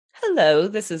Hello,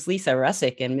 this is Lisa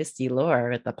Russick and Misty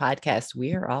Lore at the podcast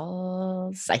We're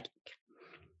All Psychic.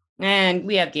 And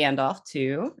we have Gandalf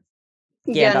too.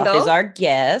 Gandalf is our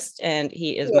guest, and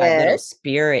he is my little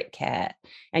spirit cat.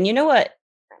 And you know what,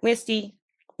 Misty?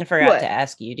 I forgot to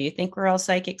ask you. Do you think we're all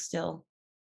psychic still?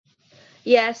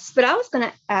 Yes, but I was going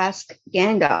to ask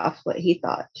Gandalf what he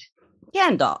thought.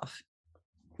 Gandalf,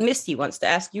 Misty wants to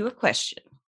ask you a question.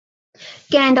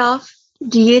 Gandalf,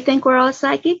 do you think we're all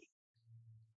psychic?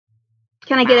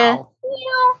 Can I get a?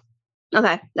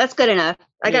 Okay, that's good enough.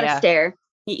 I got a stare.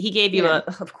 He gave you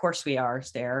of course we are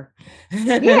stare.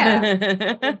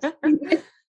 Yeah.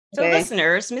 So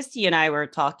listeners, Misty and I were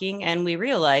talking and we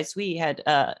realized we had,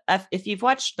 if you've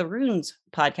watched the Runes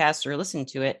podcast or listened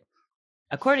to it,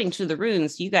 according to the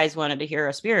Runes, you guys wanted to hear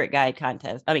a spirit guide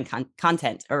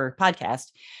content or podcast.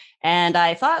 And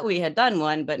I thought we had done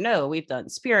one, but no, we've done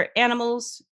spirit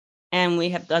animals and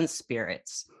we have done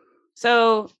spirits.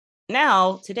 So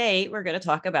now, today, we're going to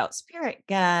talk about spirit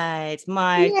guides,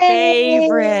 my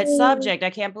favorite subject. I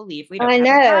can't believe we don't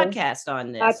have a podcast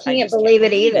on this. I can't believe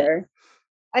it either.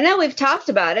 I know we've talked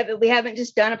about it, but we haven't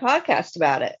just done a podcast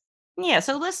about it. Yeah,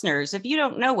 so listeners, if you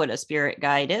don't know what a spirit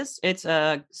guide is, it's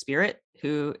a spirit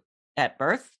who at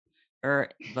birth or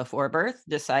before birth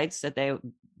decides that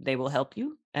they will help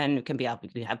you, and can be able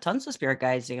to have tons of spirit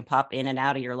guides. They can pop in and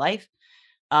out of your life.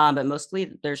 But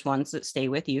mostly there's ones that stay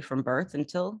with you from birth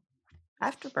until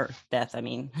after birth, death. I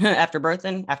mean, after birth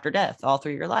and after death, all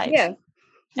through your life. Yeah.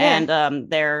 And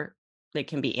they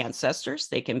can be ancestors.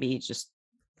 They can be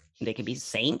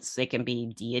saints. They can be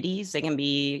deities. They can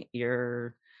be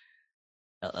your,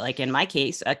 like in my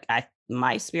case,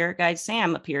 my spirit guide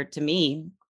Sam appeared to me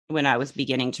when I was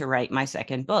beginning to write my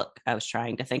second book. I was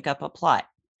trying to think up a plot.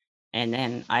 And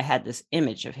then I had this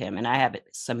image of him and I have it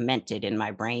cemented in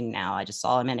my brain now. I just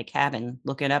saw him in a cabin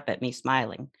looking up at me,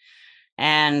 smiling.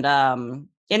 And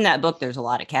in that book, there's a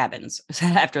lot of cabins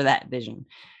after that vision.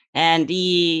 And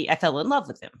I fell in love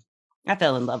with him. I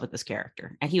fell in love with this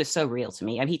character. And he was so real to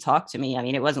me. I mean, he talked to me. I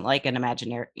mean, it wasn't like an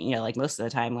imaginary, like most of the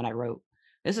time when I wrote,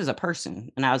 this is a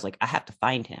person. And I was like, I have to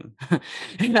find him.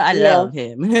 I love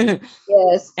him.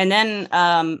 Yes. And then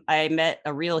I met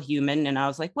a real human and I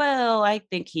was like, well, I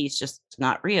think he's just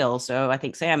not real. So I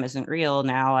think Sam isn't real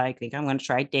now. I think I'm going to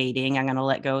try dating. I'm going to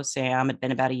let go of Sam. It'd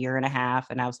been about 1.5 years.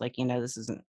 And I was like,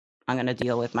 I'm going to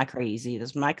deal with my crazy. This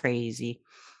is my crazy.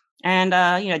 And,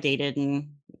 dated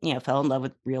and, fell in love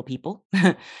with real people.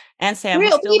 And Sam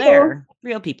was still there.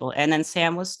 Real people. And then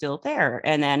Sam was still there.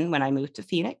 And then when I moved to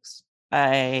Phoenix,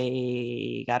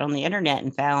 I got on the internet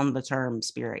and found the term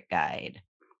spirit guide.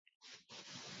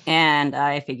 And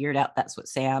I figured out that's what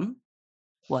Sam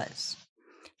was.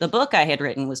 The book I had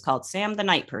written was called Sam the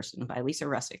Night Person by Lisa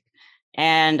Russick.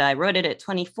 And I wrote it at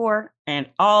 24. And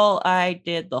all I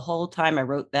did the whole time I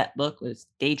wrote that book was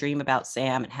daydream about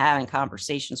Sam and having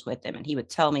conversations with him. And he would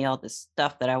tell me all this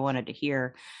stuff that I wanted to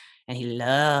hear. And he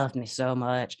loved me so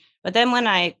much. But then when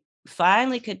I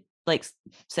finally could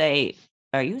say,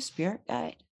 are you a spirit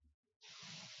guide?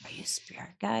 Are you a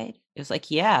spirit guide? It was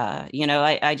like, yeah,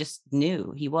 I just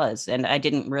knew he was, and I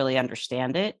didn't really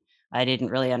understand it. I didn't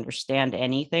really understand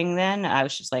anything then. I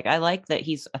was just like, I like that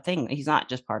he's a thing. He's not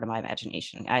just part of my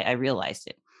imagination. I realized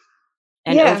it.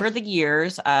 And over the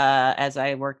years, as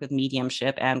I worked with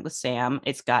mediumship and with Sam,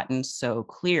 it's gotten so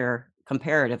clear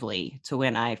comparatively to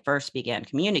when I first began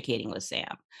communicating with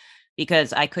Sam,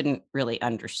 because I couldn't really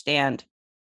understand,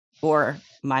 or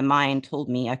my mind told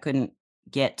me I couldn't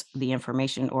get the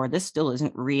information, or this still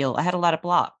isn't real. I had a lot of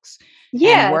blocks.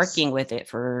 And working with it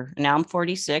now I'm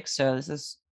 46. So this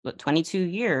is 22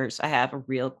 years. I have a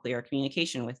real clear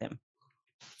communication with him.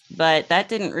 But that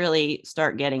didn't really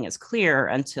start getting as clear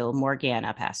until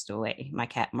Morgana passed away, my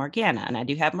cat Morgana. And I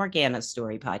do have Morgana's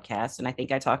story podcast. And I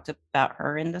think I talked about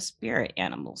her in the Spirit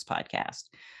Animals podcast.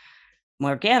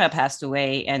 Morgana passed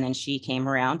away, and then she came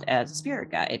around as a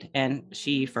spirit guide, and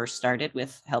she first started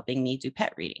with helping me do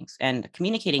pet readings, and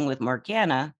communicating with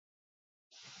Morgana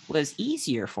was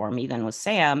easier for me than with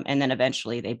Sam. And then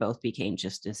eventually they both became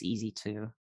just as easy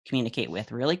to communicate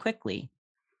with really quickly.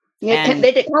 Yeah,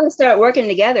 they did kind of start working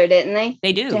together, didn't they?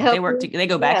 They do. They work. They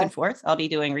go back and forth. I'll be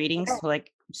doing readings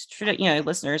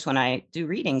listeners, when I do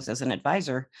readings as an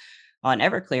advisor on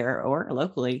Everclear or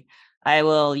locally, I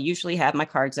will usually have my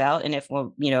cards out. And if,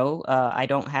 I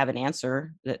don't have an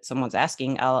answer that someone's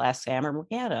asking, I'll ask Sam or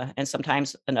Morgana. And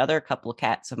sometimes another couple of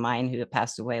cats of mine who have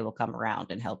passed away will come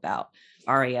around and help out,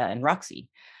 Aria and Roxy.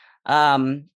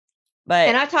 And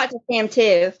I talked to Sam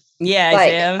too. Yeah,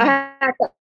 Sam. I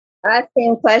asked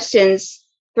Sam questions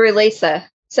through Lisa.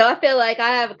 So I feel like I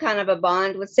have kind of a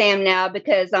bond with Sam now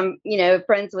because I'm,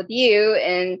 friends with you,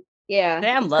 and Yeah,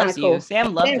 Sam it's kind of loves you. cool.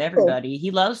 Sam loves Sam's cool. everybody.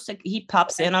 He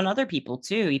pops in on other people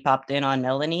too. He popped in on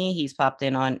Melanie. He's popped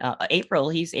in on April.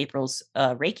 He's April's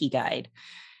Reiki guide.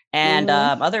 And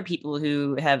Hmm. other people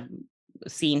who have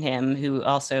seen him who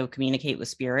also communicate with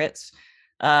spirits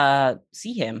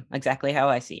see him exactly how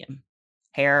I see him.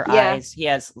 Hair, Yeah. eyes. He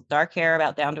has dark hair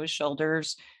about down to his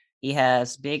shoulders. He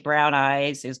has big brown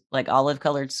eyes, his like olive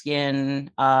colored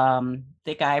skin,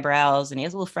 thick eyebrows, and he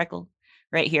has a little freckle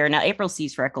right here. Now April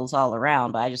sees freckles all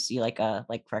around, but I just see like a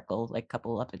freckle, like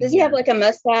couple up in Does he have here. like a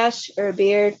mustache or a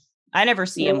beard? I never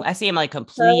see him. No I see him like curly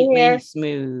completely hair.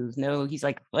 smooth. No, he's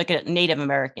like a Native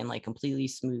American, like completely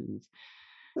smooth.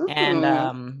 And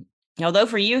Hmm. although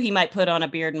for you he might put on a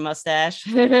beard and mustache,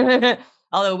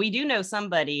 although we do know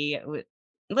somebody with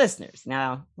listeners.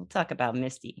 Now we'll talk about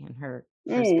Misty and her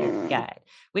spirit Mm. guide.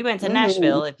 We went to Hmm.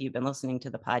 Nashville. If you've been listening to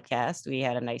the podcast, we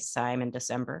had a nice time in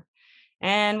December.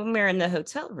 And when we were in the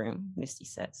hotel room, Misty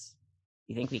says,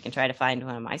 "You think we can try to find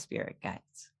one of my spirit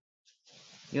guides?"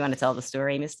 You want to tell the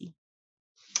story, Misty?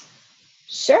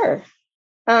 Sure.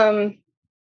 Um,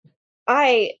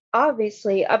 I've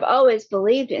always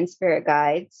believed in spirit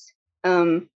guides,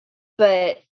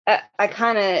 but I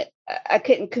kind of I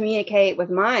couldn't communicate with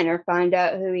mine or find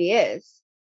out who he is.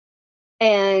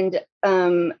 And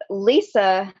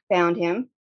Lisa found him.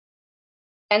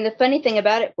 And the funny thing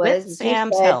about it With was, he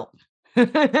Sam's said, help.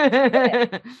 That's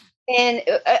and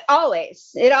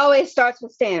it always starts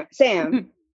with Sam.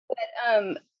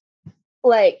 Um,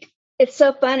 like it's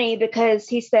so funny because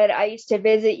he said, I used to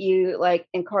visit you like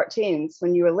in cartoons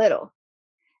when you were little.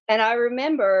 And I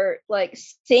remember like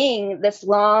seeing this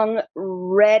long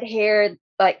red haired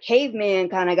like caveman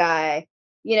kind of guy,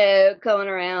 going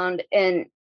around. And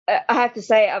I have to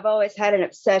say, I've always had an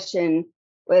obsession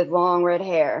with long red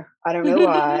hair. I don't know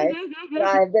why, but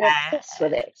I've been obsessed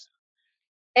with it.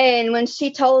 And when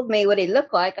she told me what he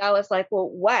looked like, I was like, well,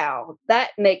 wow,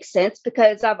 that makes sense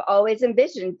because I've always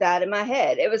envisioned that in my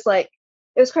head. It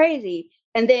was crazy.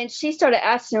 And then she started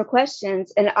asking him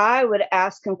questions, and I would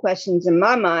ask him questions in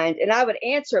my mind, and I would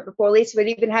answer it before Lisa would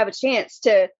even have a chance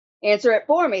to answer it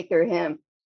for me through him.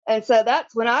 And so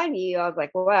that's when I knew. I was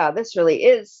like, well, wow, this really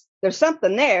is, there's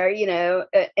something there,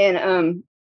 and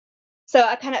so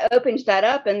I kind of opened that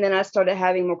up, and then I started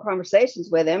having more conversations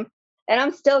with him. And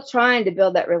I'm still trying to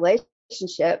build that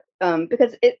relationship,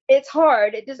 because it's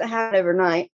hard. It doesn't happen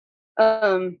overnight.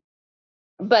 Um,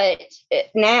 but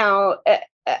now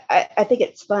I think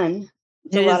it's fun.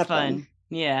 It's a It lot is of fun. fun.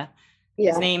 Yeah. His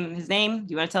Yeah. name, his name.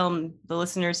 Do you want to tell them the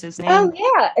listeners his Oh name?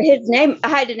 yeah, his name. I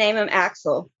had to name him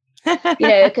Axel.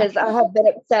 Because I have been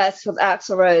obsessed with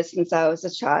Axl Rose since I was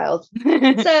a child.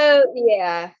 So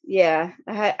yeah,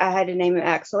 I had to name him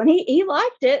Axel, and he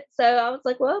liked it. So I was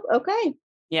like, well, okay.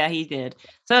 Yeah, he did.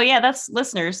 So yeah, that's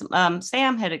listeners.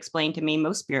 Sam had explained to me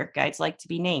most spirit guides like to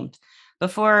be named.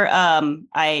 Before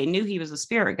I knew he was a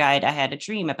spirit guide, I had a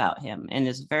dream about him and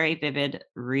this very vivid,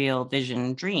 real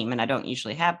vision dream. And I don't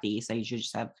usually have these. I usually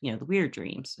just have, the weird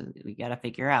dreams that we got to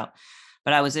figure out.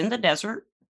 But I was in the desert.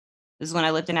 This is when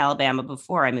I lived in Alabama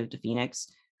before I moved to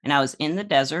Phoenix. And I was in the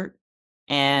desert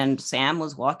and Sam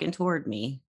was walking toward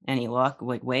me. And he walked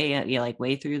like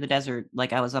way through the desert,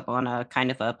 like I was up on a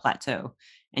kind of a plateau.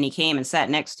 And he came and sat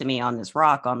next to me on this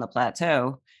rock on the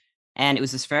plateau. And it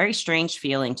was this very strange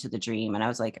feeling to the dream. And I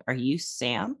was like, "Are you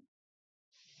Sam?"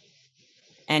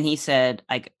 And he said,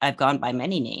 I've gone by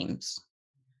many names.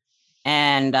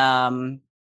 And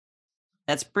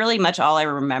that's really much all I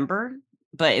remember.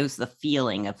 But it was the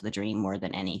feeling of the dream more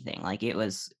than anything. Like it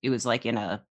was like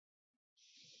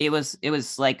it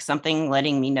was like something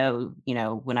letting me know,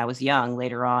 when I was young,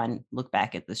 later on, look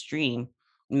back at this dream,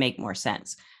 make more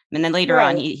sense. And then later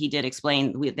on, Right. he did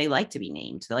explain they like to be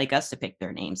named. They like us to pick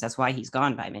their names. That's why he's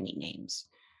gone by many names.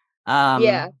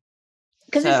 Yeah, Um,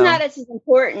 because it's not so as right.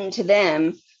 important to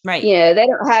them. They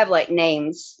don't have like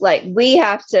names. Like we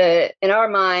have to, in our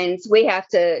minds, we have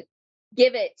to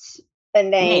give it a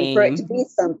name for it to Name. be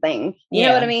something. You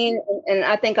know what I Yeah. mean? And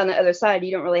I think on the other side,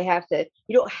 you don't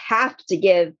have to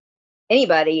give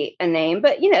anybody a name,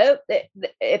 but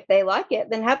if they like it,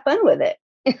 then have fun with it.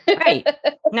 Right.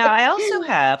 Now I also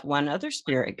have one other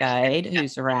spirit guide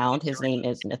who's around. His name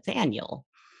is Nathaniel.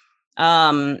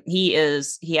 He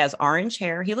has orange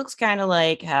hair. He looks kind of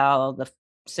like how the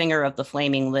singer of the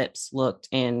Flaming Lips looked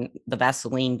in the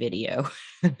Vaseline video.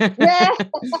 Yeah.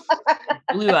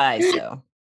 Blue eyes though.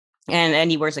 And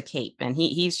he wears a cape and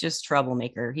he's just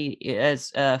troublemaker. He,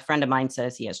 as a friend of mine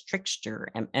says, he has trickster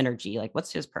energy. Like,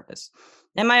 what's his purpose?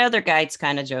 And my other guides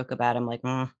kind of joke about him, like,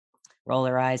 roll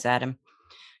their eyes at him.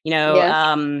 You know,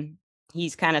 Yeah. um,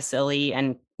 he's kind of silly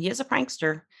and he is a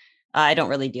prankster. I don't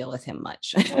really deal with him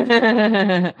much.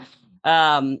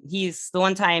 He's the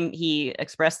one time he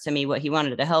expressed to me what he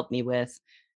wanted to help me with.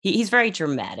 He's very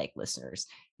dramatic, listeners.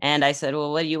 And I said,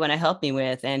 well, what do you want to help me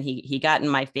with? And he got in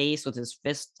my face with his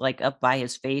fist like up by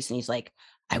his face. And he's like,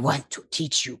 I want to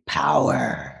teach you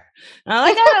power. And I'm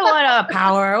like, I don't want a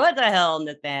power. What the hell,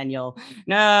 Nathaniel?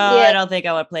 No, I Yeah. don't think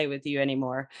I would play with you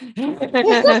anymore. He's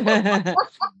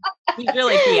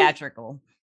really theatrical.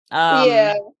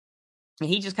 Yeah.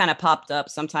 He just kind of popped up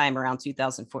sometime around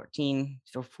 2014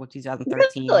 or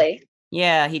 2013. Really?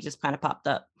 Yeah, he just kind of popped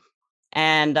up.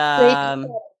 And So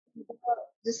he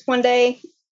just one day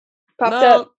popped up.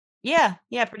 well,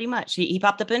 yeah, pretty much. He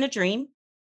popped up in a dream,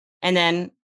 and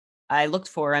then I looked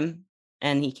for him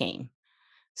and he came.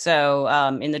 So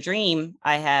in the dream,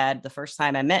 I had the first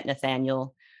time I met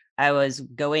Nathaniel, I was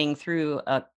going through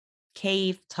a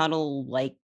cave tunnel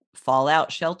like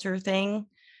fallout shelter thing.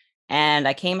 And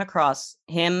I came across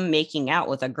him making out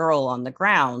with a girl on the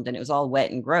ground, and it was all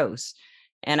wet and gross.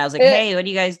 And I was like, Eh, "Hey, what are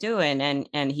you guys doing?"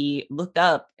 And he looked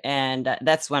up, and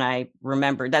that's when I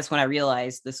remembered. That's when I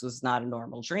realized this was not a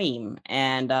normal dream,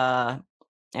 and I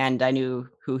knew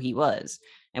who he was.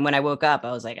 And when I woke up,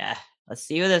 I was like, let's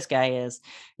see who this guy is,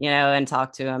 and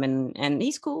talk to him. And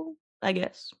he's cool, I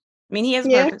guess. I mean, he has a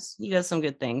yeah. purpose. He does some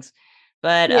good things,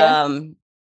 but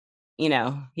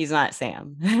Yeah. he's not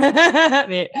Sam. I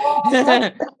mean,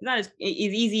 not as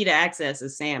he's easy to access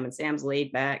as Sam, and Sam's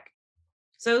laid back.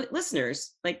 So,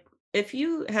 listeners, like if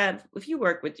you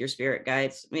work with your spirit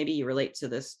guides, maybe you relate to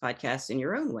this podcast in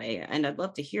your own way, and I'd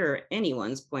love to hear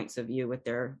anyone's points of view with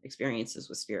their experiences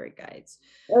with spirit guides.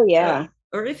 Oh yeah.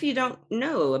 Or if you don't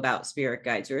know about spirit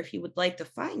guides, or if you would like to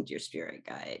find your spirit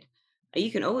guide,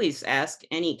 you can always ask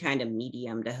any kind of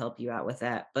medium to help you out with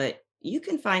that. But you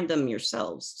can find them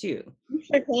yourselves too. You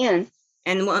sure can.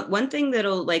 And one thing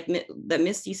that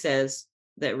Misty says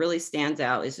that really stands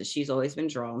out is that she's always been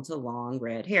drawn to long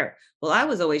red hair. Well, I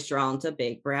was always drawn to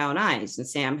big brown eyes, and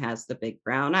Sam has the big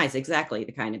brown eyes, exactly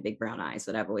the kind of big brown eyes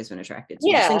that I've always been attracted to.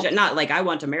 Yeah. Not like I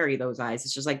want to marry those eyes.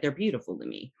 It's just like they're beautiful to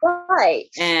me. Right.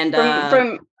 And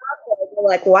from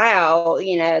like, wow,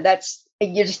 that's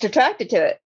you're just attracted to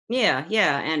it.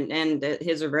 yeah, and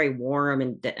his are very warm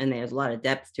and there's a lot of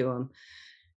depth to them.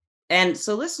 And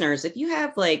so, listeners, if you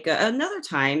have like another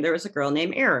time, there was a girl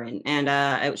named Erin, and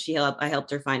I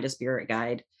helped her find a spirit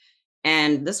guide,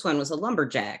 and this one was a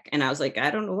lumberjack, and I was like,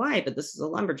 I don't know why, but this is a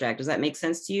lumberjack. Does that make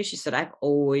sense to you? She said, I've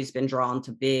always been drawn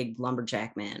to big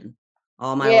lumberjack men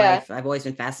all my life. I've always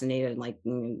been fascinated,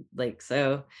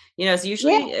 so so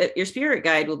usually your spirit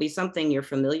guide will be something you're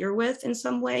familiar with in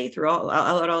some way throughout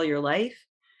all your life.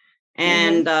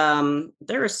 And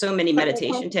there are so many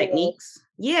meditation techniques.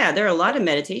 Yeah, there are a lot of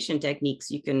meditation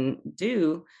techniques you can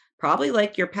do, probably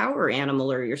like your power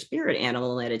animal or your spirit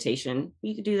animal meditation.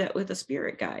 You could do that with a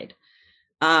spirit guide.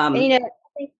 And, I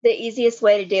think the easiest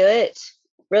way to do it,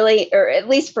 really, or at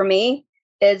least for me,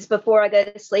 is before I go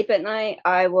to sleep at night,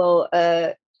 I will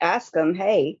ask them,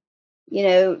 hey,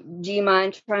 do you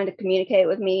mind trying to communicate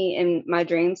with me in my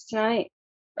dreams tonight?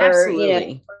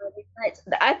 Absolutely.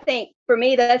 I think for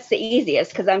me, that's the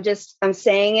easiest because I'm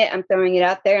saying it, I'm throwing it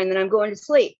out there, and then I'm going to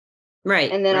sleep.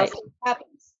 Right. And then right. I'll see what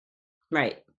happens.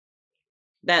 Right.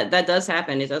 That does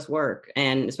happen. It does work.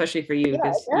 And especially for you,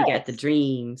 because you get the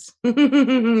dreams.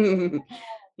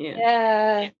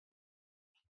 Yeah.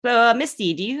 So,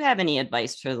 Misty, do you have any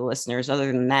advice for the listeners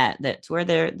other than that's where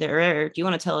do you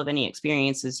want to tell of any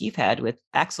experiences you've had with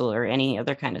Axel or any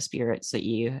other kind of spirits that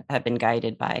you have been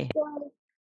guided by?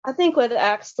 I think with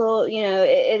Axel,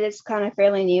 it is kind of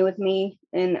fairly new with me,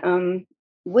 and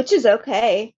which is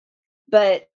okay.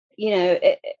 But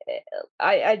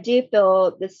I do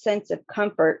feel this sense of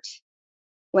comfort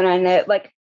when I know.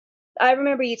 Like, I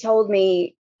remember you told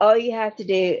me all you have to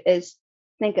do is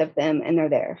think of them, and they're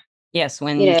there. Yes,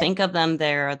 when you think of them,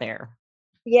 they're there.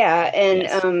 Yeah,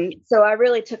 and so I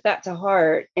really took that to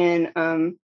heart, and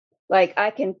like I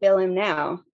can feel him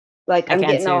now. Like I'm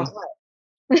getting all hot.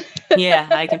 Yeah,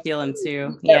 I can feel him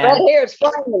too. Yeah, red hair is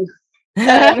flying.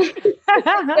 But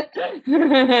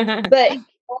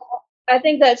I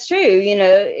think that's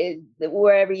true.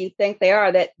 Wherever you think they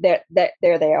are, that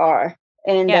there they are.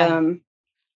 And I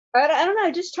don't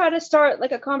know. Just try to start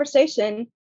like a conversation,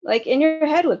 like in your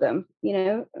head with them.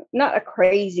 Not a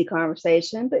crazy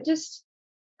conversation, but just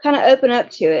kind of open up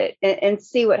to it and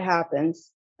see what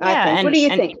happens. I think. What do you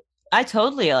think? I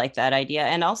totally like that idea.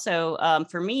 And also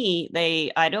for me,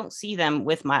 I don't see them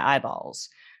with my eyeballs.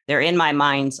 They're in my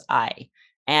mind's eye,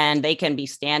 and they can be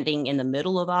standing in the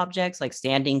middle of objects, like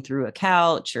standing through a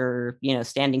couch or,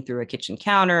 standing through a kitchen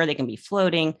counter. They can be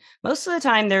floating. Most of the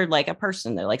time they're like a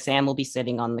person. They're like Sam will be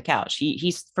sitting on the couch.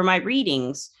 He's for my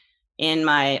readings in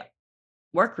my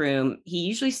workroom, he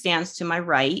usually stands to my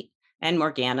right, and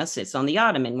Morgana sits on the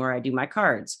ottoman where I do my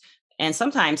cards. And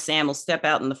sometimes Sam will step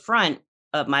out in the front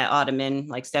of my ottoman,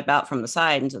 like step out from the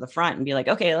side into the front and be like,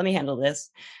 okay, let me handle this.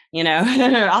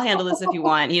 I'll handle this if you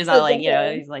want. He's not like,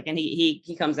 he's like, and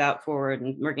he comes out forward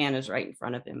and Morgana's right in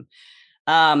front of him.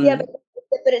 Yeah,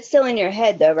 but it's still in your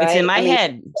head though, right? It's in my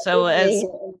head. So as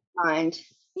mind.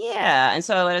 Yeah. And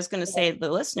so what I was going to say to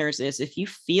the listeners is if you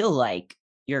feel like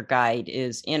your guide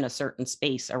is in a certain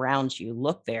space around you,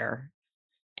 look there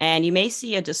and you may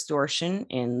see a distortion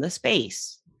in the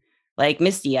space. Like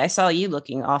Misty, I saw you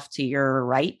looking off to your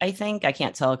right, I think. I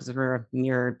can't tell because we're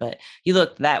mirrored, but you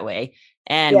looked that way.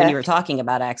 And when you were talking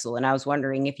about Axel, and I was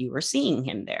wondering if you were seeing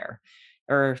him there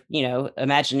or,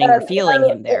 imagining or feeling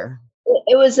him there.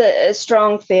 It was a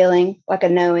strong feeling, like a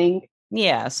knowing.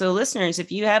 Yeah. So listeners,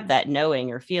 if you have that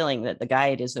knowing or feeling that the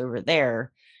guide is over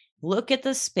there, look at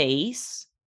the space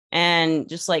and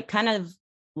just like kind of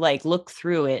like look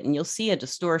through it and you'll see a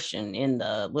distortion in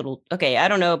the little, okay, I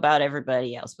don't know about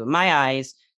everybody else, but my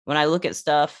eyes, when I look at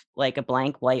stuff like a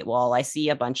blank white wall, I see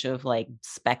a bunch of like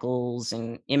speckles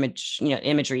and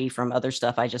imagery from other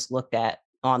stuff I just looked at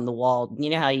on the wall. You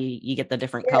know how you get the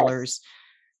different colors,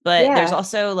 but there's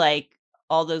also like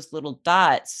all those little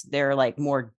dots, they're like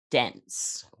more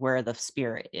dense where the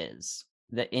spirit is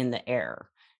in the air.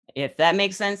 If that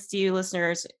makes sense to you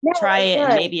listeners, try it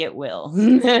and maybe it will.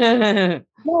 No,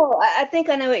 I think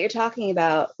I know what you're talking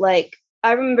about. Like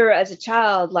I remember as a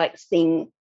child, like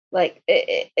seeing like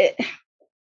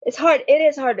it's hard. It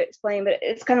is hard to explain, but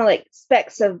it's kind of like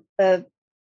specks of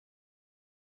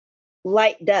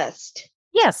light dust.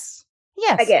 Yes.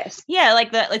 I guess. Yeah,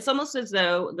 like that. It's almost as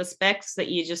though the specks that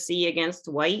you just see against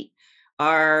white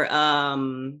are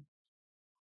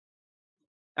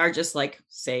just like,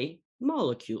 say,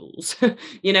 molecules, and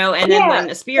then when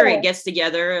a spirit gets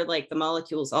together, like the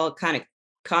molecules all kind of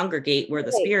congregate where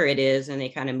the spirit is and they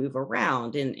kind of move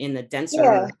around in the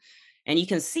denser and you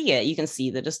can see it. You can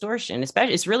see the distortion.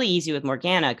 Especially, it's really easy with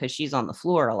Morgana because she's on the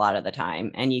floor a lot of the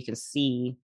time and you can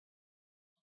see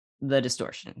the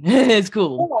distortion. It's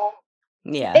cool.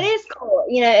 Yeah. It is cool.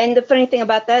 And the funny thing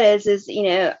about that is,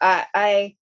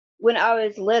 I when I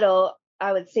was little,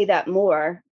 I would see that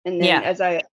more. And then as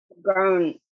I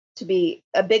grown to be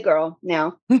a big girl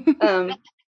now, I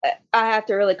have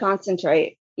to really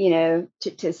concentrate,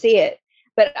 to see it.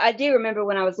 But I do remember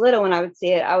when I was little, when I would see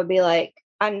it, I would be like,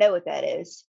 I know what that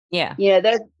is. Yeah.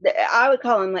 I would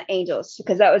call them the angels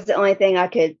because that was the only thing I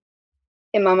could,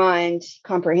 in my mind,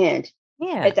 comprehend.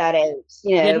 Yeah. At that age,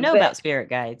 you didn't know about spirit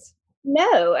guides.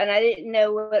 No, and I didn't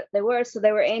know what they were, so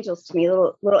they were angels to me,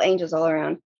 little angels all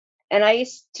around. And I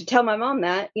used to tell my mom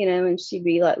that, and she'd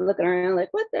be like looking around like,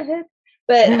 what the heck?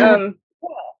 But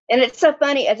and it's so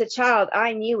funny, as a child,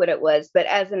 I knew what it was, but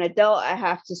as an adult, I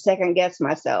have to second guess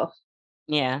myself.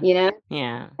 Yeah. Yeah.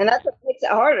 And that's what makes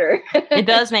it harder. It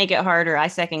does make it harder. I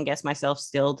second guess myself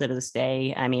still to this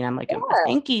day. I mean, I'm like, I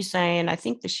think he's saying, I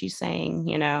think that she's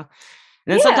saying, And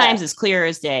then sometimes it's clear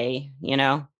as day,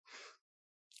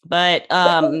 But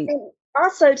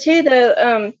also too,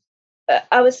 though,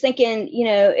 I was thinking,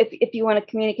 if you want to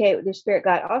communicate with your spirit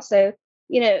guide, also,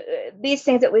 these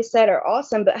things that we said are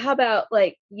awesome. But how about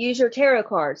like use your tarot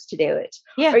cards to do it,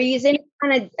 or use any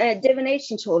kind of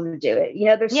divination tool to do it?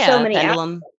 There's so many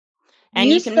pendulum. And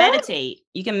you can meditate.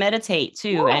 You can meditate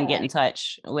too and get in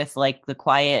touch with like the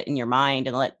quiet in your mind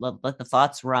and let the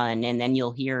thoughts run. And then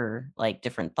you'll hear like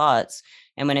different thoughts.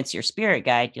 And when it's your spirit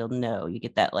guide, you'll know. You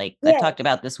get that like I talked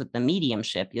about this with the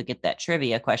mediumship. You'll get that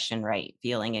trivia question right,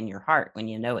 feeling in your heart when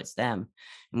you know it's them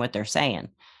and what they're saying.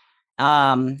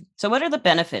 So what are the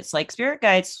benefits? Like spirit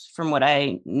guides, from what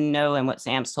I know and what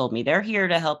Sam's told me, they're here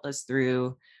to help us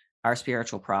through our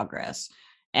spiritual progress.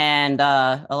 And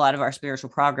a lot of our spiritual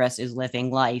progress is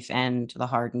living life and the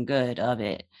hard and good of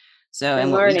it. So,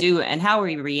 and what we do and how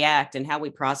we react and how we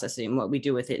process it and what we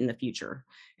do with it in the future.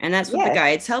 And that's what the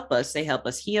guides help us. They help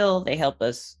us heal. They help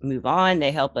us move on.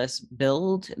 They help us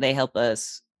build. They help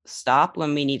us stop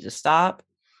when we need to stop.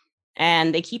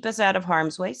 And they keep us out of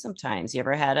harm's way sometimes. You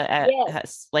ever had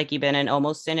like you've been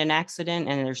almost in an accident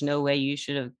and there's no way you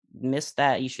should have missed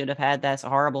that. You should have had that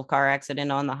horrible car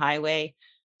accident on the highway.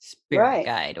 Spirit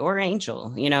guide or angel,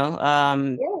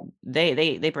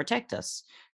 they protect us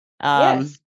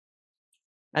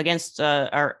against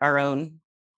our own,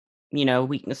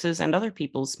 weaknesses and other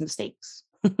people's mistakes.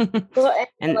 Well,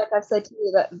 and like I said to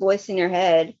you, that voice in your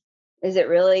head, is it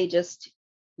really just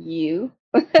you?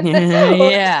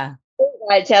 Yeah.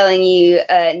 Telling you,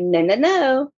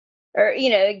 no, or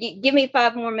give me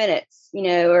 5 more minutes,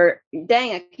 or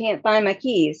dang, I can't find my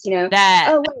keys, that.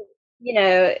 Oh, wait. you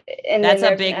know, and then That's a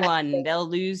there's an big one. accident.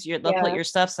 They'll put Yeah, your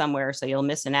stuff somewhere so you'll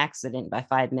miss an accident by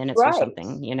 5 minutes or right,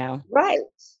 something, you know? right.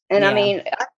 And I Yeah. mean,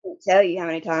 I can't tell you how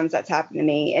many times that's happened to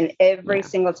me, and every Yeah.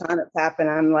 single time it's happened,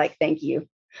 I'm like, "Thank you."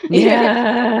 You know,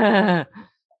 Yeah.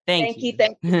 Thank "Thank you, you.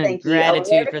 thank you, thank you. I will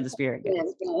Gratitude never for do the spirit that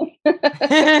guides. again."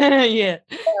 You know? Yeah.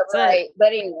 Yeah, So, right. But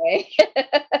anyway.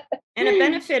 and a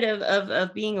benefit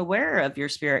of being aware of your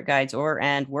spirit guides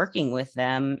and working with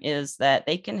them is that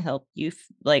they can help you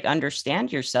like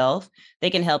understand yourself. They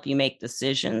can help you make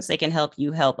decisions. They can help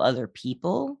you help other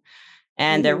people.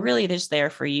 And they're Mhm. really just there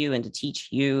for you and to teach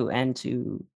you and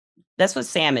to that's what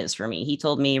Sam is for me. He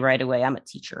told me right away, I'm a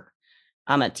teacher.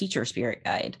 I'm a teacher spirit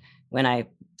guide. When I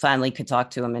finally could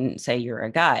talk to him and say, "You're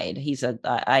a guide," he said,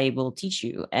 I will teach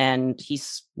you. And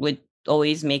would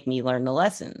always make me learn the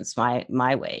lessons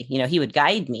my way. You know, he would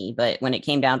guide me, but when it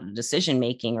came down to decision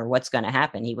making or what's going to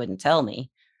happen, he wouldn't tell me.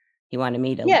 He wanted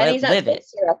me to Yeah, and he's not live it.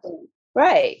 supposed to, I think.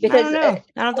 Right, I because, don't know.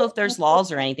 I don't know if there's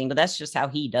laws or anything, but that's just how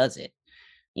he does it,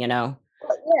 you know?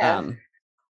 yeah. Um,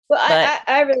 Well, but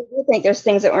I really do think there's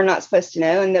things that we're not supposed to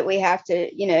know and that we have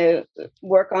to,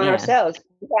 work on yeah, ourselves.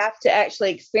 We have to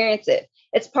actually experience it.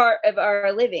 It's part of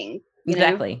our living, you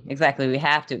know? exactly. We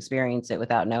have to experience it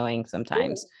without knowing Yeah.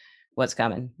 sometimes what's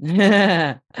coming.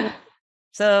 Mm,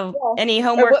 So, yeah. any Or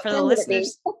homework what for the time would it be?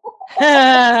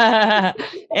 listeners?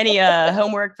 Any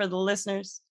homework for the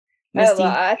listeners, Oh, well, Misty?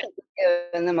 I think we're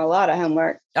giving them a lot of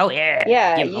homework. Oh yeah,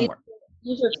 Yeah, give them homework.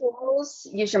 use your tools,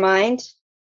 use your mind.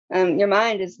 Your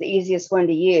mind is the easiest one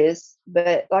to use,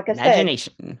 but like I said,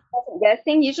 Imagination. second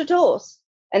guessing, use your tools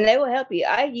and they will help you.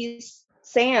 I use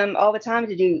Sam all the time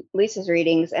to do Lisa's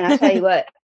readings. And I tell you what,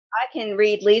 I can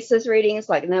read Lisa's readings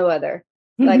like no other.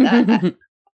 Like I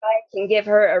can give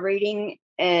her a reading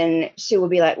and she will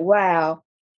be like, wow.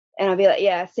 And I'll be like,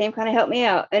 yeah, Sam kind of helped me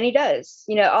out. And he does.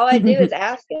 All I do is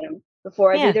ask him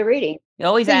before I do Yeah, the reading. you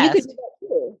always So you could ask. do that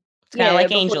too, It's kind of like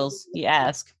before you angels. You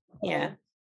ask. Yeah,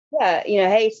 yeah,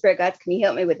 hey, spirit guides, can you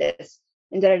help me with this?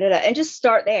 And and just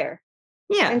start there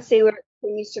yeah, and see where it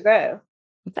continues to grow.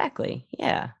 exactly.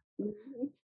 Yeah. Mhm.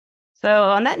 So,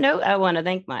 on that note, I want to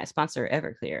thank my sponsor,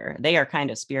 Everclear. They are kind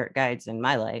of spirit guides in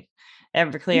my life.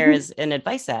 Everclear is an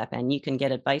advice app, and you can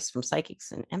get advice from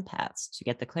psychics and empaths to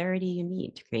get the clarity you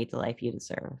need to create the life you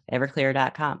deserve.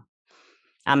 Everclear.com.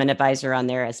 I'm an advisor on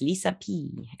there as Lisa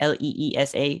P.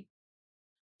 Leesa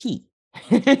P.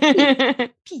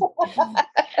 P.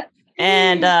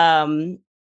 And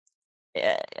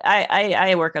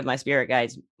I work with my spirit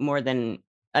guides more than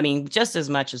just as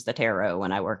much as the tarot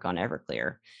when I work on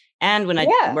Everclear and when I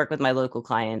Yeah. work with my local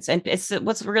clients. And it's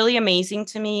what's really amazing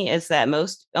to me is that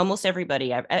almost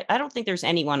everybody I don't think there's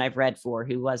anyone I've read for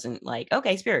who wasn't like,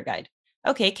 okay, spirit guide,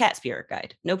 okay, cat spirit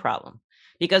guide, no problem,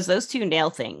 because those two nail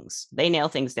things. They nail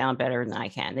things down better than I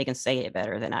can. They can say it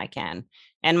better than I can,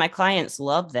 and my clients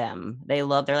love them. They're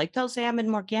like, tell Sam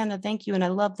and Morgana thank you, and I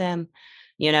love them,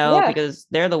 Yeah. because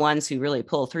they're the ones who really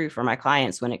pull through for my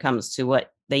clients when it comes to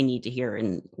what they need to hear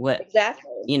and what,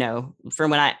 Exactly.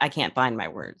 from when I can't find my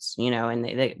words, and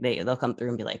they'll come through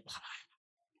and be like,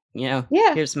 Yeah.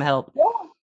 here's some help. Yeah. I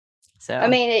So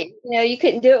mean, you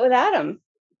couldn't do it without them.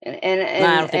 I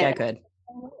don't think I And could.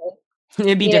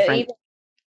 It'd be different. even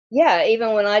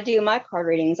even when I do my card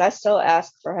readings, I still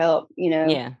ask for help.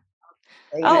 Yeah.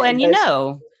 Oh, It and goes.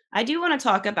 I do want to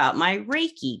talk about my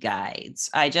Reiki guides.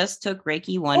 I just took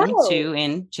Reiki 1 and Oh, 2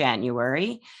 in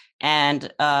January, and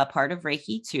part of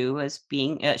Reiki 2 is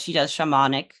being she does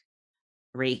shamanic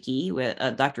Reiki with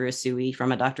Dr. Asui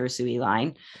from a Dr. Asui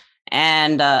line,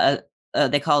 and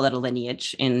they call it a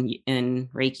lineage in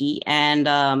Reiki.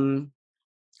 And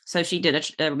so she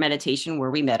did a meditation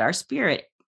where we met our Reiki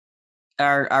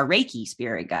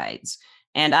spirit guides,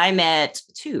 and I met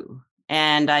two.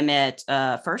 And I met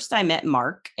first. I met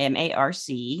Mark, Marc,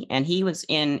 and he was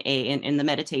in the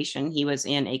meditation. He was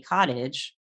in a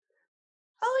cottage.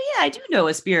 Oh yeah, I do know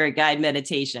a spirit guide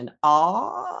meditation.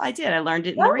 Oh, I did. I learned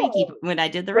it in the Reiki oh, when I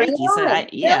did the bring it Reiki. So on.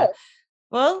 yeah. Yes.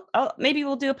 Well, maybe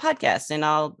we'll do a podcast, and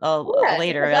I'll Yeah,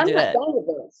 later because I'll I'm do not that. done with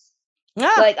this.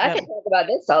 Ah, Like I could talk about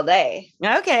this all day.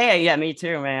 okay, yeah, me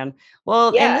too, man. Well,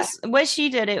 and Yeah. this what she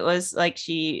did, it was like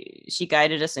she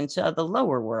guided us into the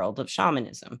lower world of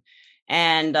shamanism.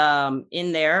 And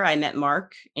in there I met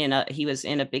Mark he was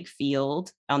in a big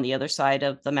field on the other side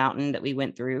of the mountain that we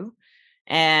went through.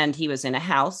 And he was in a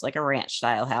house, like a ranch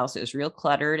style house. It was real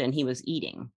cluttered, and he was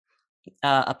eating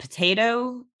a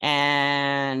potato,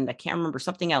 and I can't remember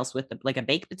something else with like a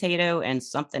baked potato and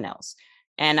something else.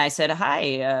 And I said,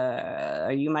 "Hi,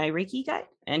 are you my Reiki guy?"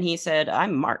 And he said,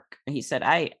 "I'm Mark." And he said,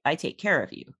 "I take care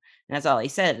of you." And that's all he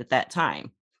said at that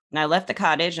time. And I left the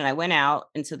cottage and I went out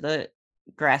into the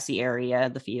grassy area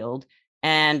of the field.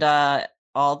 And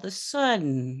all of a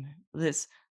sudden, this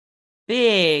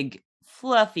big,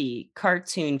 fluffy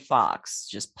cartoon fox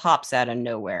just pops out of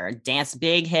nowhere. Dance,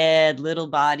 big head, little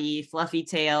body, fluffy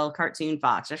tail, cartoon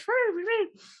fox.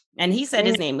 And he said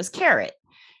his name was Carrot.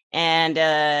 And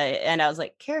I was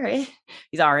like, Carrot?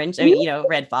 He's orange. I mean,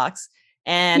 red fox.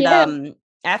 And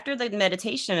after the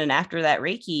meditation and after that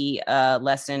Reiki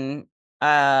lesson,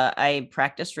 I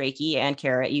practiced Reiki and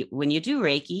Carrot. When you do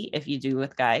Reiki, if you do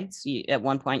with guides, at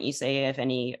one point you say, if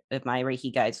my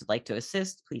Reiki guides would like to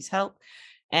assist, please help.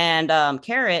 And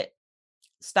Carrot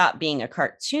stopped being a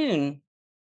cartoon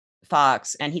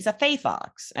fox, and he's a fae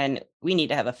fox, and we need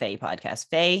to have a fae podcast.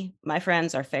 Fae, my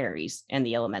friends, are fairies and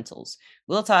the elementals.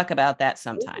 We'll talk about that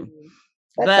sometime.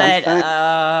 But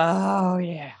oh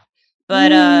yeah.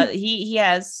 But he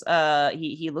has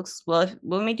he looks, well,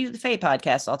 when we do the fae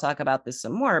podcast, I'll talk about this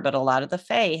some more, but a lot of the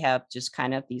fae have just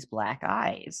kind of these black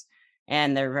eyes,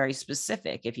 and they're very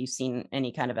specific. If you've seen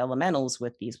any kind of elementals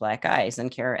with these black eyes,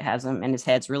 and Carrot has them, and his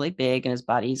head's really big, and his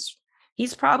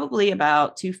he's probably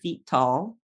about 2 feet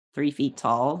tall, 3 feet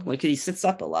tall, because he sits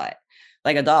up a lot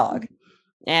like a dog.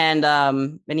 And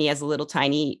he has a little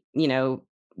tiny,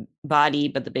 body,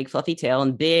 but the big fluffy tail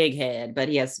and big head, but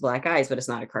he has black eyes, but it's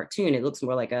not a cartoon. It looks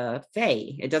more like a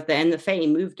fae. It does, and the fae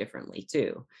move differently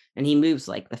too. And he moves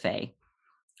like the fae.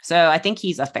 So I think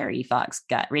he's a fairy fox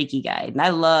Reiki guide. And I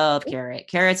love Carrot.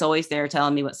 Carrot's always there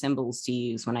telling me what symbols to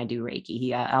use when I do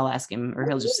Reiki. I'll ask him, or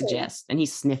he'll just suggest, and he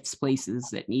sniffs places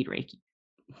that need Reiki.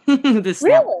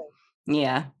 Really?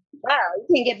 Yeah. Wow, you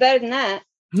can't get better than that.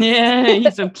 Yeah,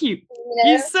 he's so cute.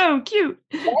 He's so cute.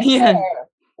 Yeah.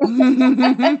 I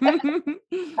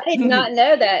did not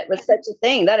know that was such a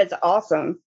thing. That is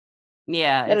awesome.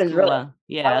 Yeah, that is cool.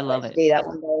 Really, I love it. Do that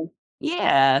one day.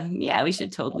 Yeah, we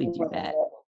should totally do that.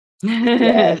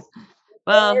 Yes.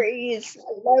 Well, berries.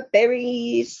 I love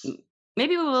berries.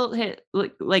 Maybe we will hit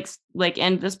like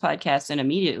end this podcast and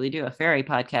immediately do a fairy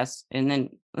podcast, and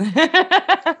then I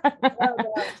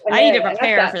need to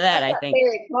prepare for that. I think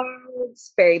fairy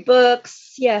cards, fairy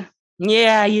books. Yeah.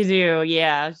 Yeah, you do.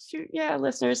 Yeah. Shoot. Yeah,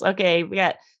 listeners. Okay,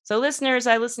 so listeners,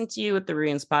 I listened to you with the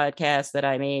Runes podcast that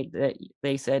I made, that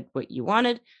they said what you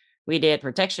wanted. We did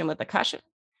protection with Akasha,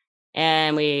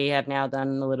 and we have now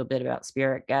done a little bit about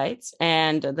spirit guides.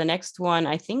 And the next one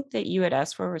I think that you had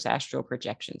asked for was astral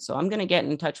projection. So I'm going to get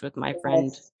in touch with my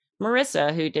friend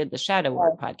Marissa, who did the Shadow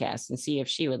Work podcast, and see if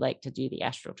she would like to do the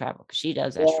astral travel, because she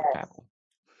does astral travel.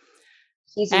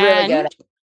 She's really good.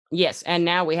 Yes, and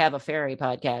now we have a fairy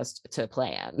podcast to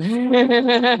plan.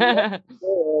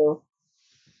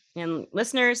 And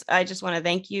listeners, I just want to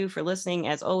thank you for listening.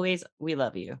 As always, we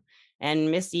love you. And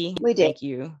Misty, thank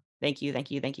you. Thank you,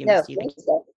 Misty. Thank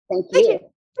you.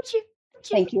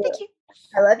 Thank you.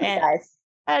 I love you guys.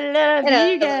 I love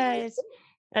you guys.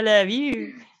 I love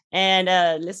you. And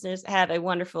listeners, have a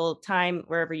wonderful time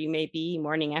wherever you may be,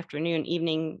 morning, afternoon,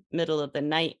 evening, middle of the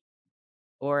night,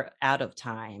 or out of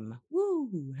time. Woo!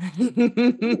 In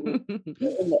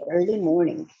the early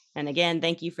morning. And again,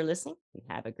 thank you for listening, and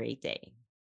have a great day.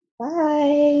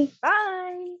 Bye.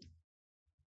 Bye.